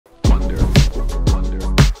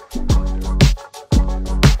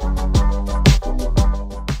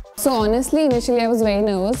So honestly, initially I was very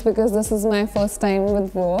nervous because this is my first time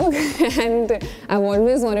with Vogue and I've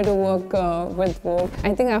always wanted to work with Vogue.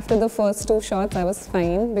 I think after the first 2 shots I was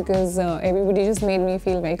fine because everybody just made me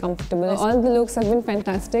feel very comfortable. All the looks have been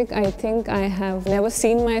fantastic. I think I have never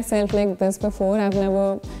seen myself like this before. I've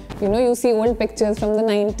never, you see old pictures from the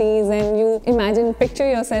 90s and you picture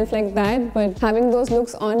yourself like that, but having those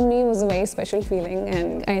looks on me was a very special feeling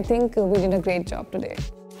and I think we did a great job today.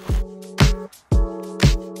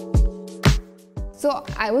 So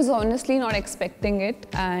I was honestly not expecting it,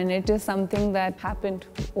 and it is something that happened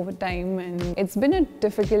over time, and it's been a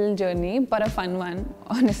difficult journey but a fun one,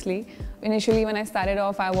 honestly. Initially when I started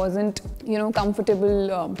off, I wasn't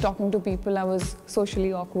comfortable talking to people. I was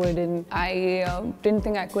socially awkward and I didn't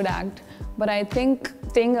think I could act, but I think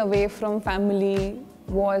staying away from family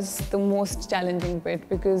was the most challenging bit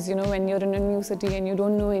because when you're in a new city and you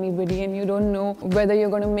don't know anybody and you don't know whether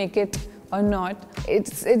you're going to make it or not,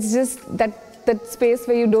 it's just that space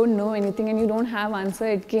where you don't know anything and you don't have answer,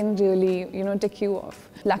 it can really, tick you off.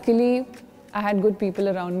 Luckily, I had good people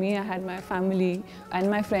around me. I had my family and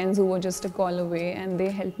my friends who were just a call away and they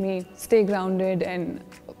helped me stay grounded, and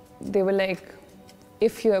they were like,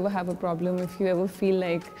 if you ever have a problem, if you ever feel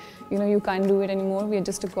like, you can't do it anymore, we're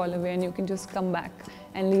just a call away and you can just come back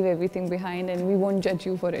and leave everything behind and we won't judge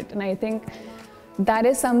you for it. And I think that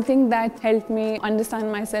is something that helped me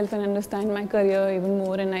understand myself and understand my career even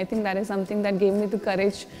more, and I think that is something that gave me the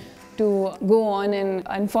courage to go on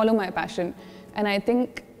and follow my passion. And I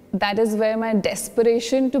think that is where my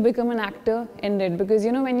desperation to become an actor ended, because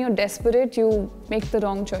when you're desperate, you make the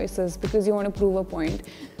wrong choices because you want to prove a point.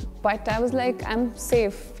 But I was like, I'm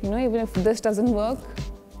safe, even if this doesn't work,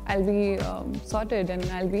 I'll be sorted and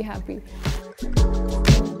I'll be happy.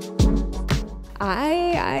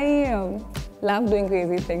 I love doing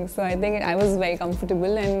crazy things, so I think I was very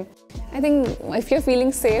comfortable, and I think if you're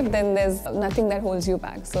feeling safe, then there's nothing that holds you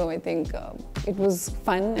back. So I think it was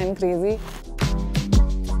fun and crazy.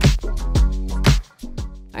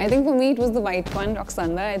 I think for me it was the white one,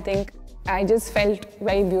 Roxanda. I think I just felt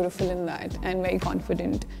very beautiful in that and very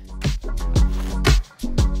confident.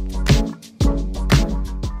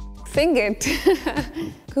 Sing it.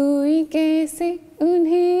 कोई कैसे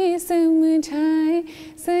उन्हें समझाए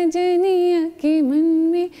सजनिया के मन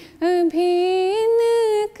में अभी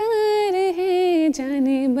इनकार है,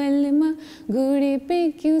 जाने बलमा घोड़े पे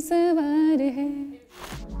क्यों सवार है.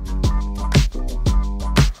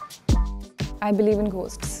 I believe in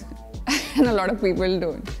ghosts and a lot of people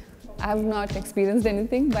don't. I have not experienced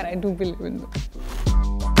anything, but I do believe in them.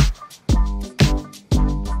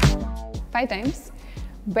 5 times.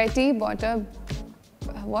 Betty bought a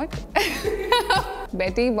what?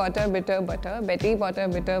 Betty bought a bitter butter. Betty bought a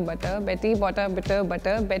bitter butter. Betty bought a bitter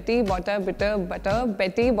butter. Betty bought a bitter butter.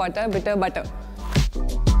 Betty bought a bitter butter.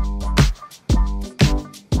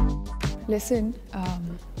 Listen,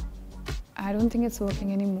 I don't think it's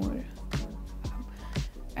working anymore.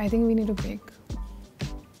 I think we need a break.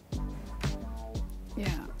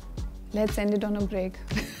 Yeah, let's end it on a break.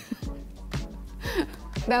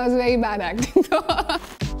 That was very bad acting though.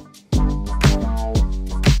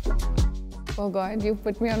 Oh God, you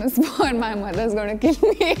put me on a spot. My mother's gonna kill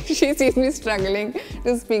me if she sees me struggling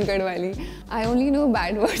to speak Gadwali. I only know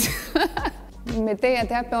bad words. Mite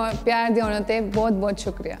yatha pyar diyonate bahut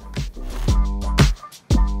shukriya.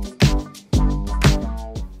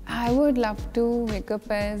 I would love to wake up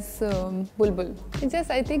as Bulbul. It's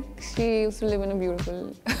just, I think she used to live in a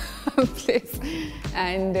beautiful place.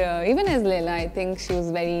 And even as Leila, I think she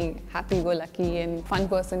was very happy-go-lucky and fun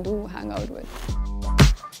person to hang out with.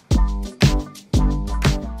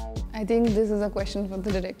 I think this is a question for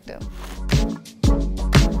the director.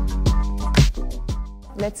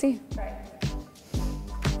 Let's see.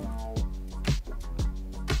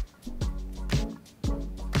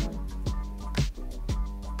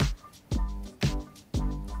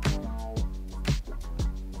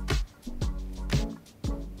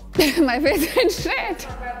 My face went straight.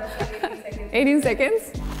 18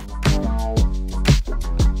 seconds.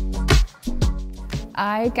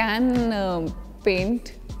 I can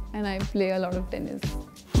paint and I play a lot of tennis.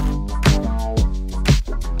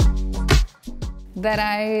 That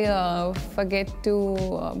I forget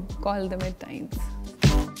to call them at times.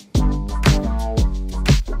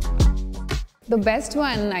 The best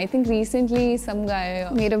one, I think recently some guy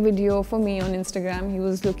made a video for me on Instagram. He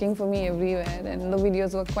was looking for me everywhere and the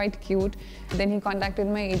videos were quite cute. Then he contacted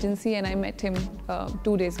my agency and I met him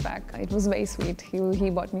 2 days back. It was very sweet. He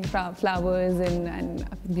bought me flowers and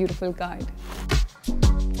a beautiful card.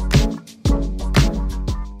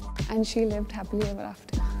 And she lived happily ever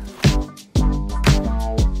after.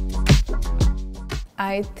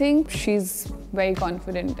 I think she's very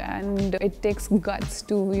confident, and it takes guts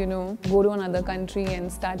to, you know, go to another country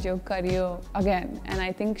and start your career again. And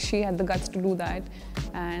I think she had the guts to do that.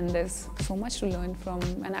 And there's so much to learn from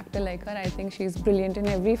an actor like her. I think she's brilliant in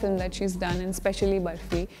every film that she's done, and especially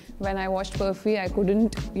Barfi. When I watched Barfi, I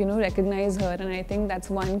couldn't, you know, recognize her. And I think that's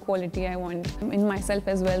one quality I want in myself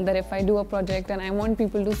as well, that if I do a project and I want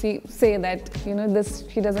people to say that, you know,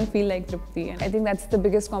 she doesn't feel like Triptii. And I think that's the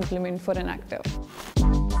biggest compliment for an actor.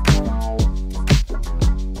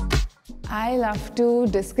 I love to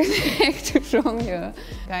disconnect from here.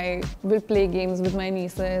 I will play games with my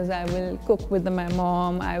nieces, I will cook with my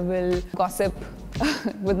mom, I will gossip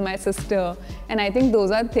with my sister. And I think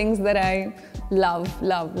those are things that I love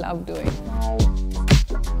doing.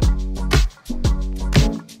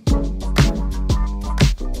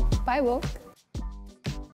 Bye, Vogue.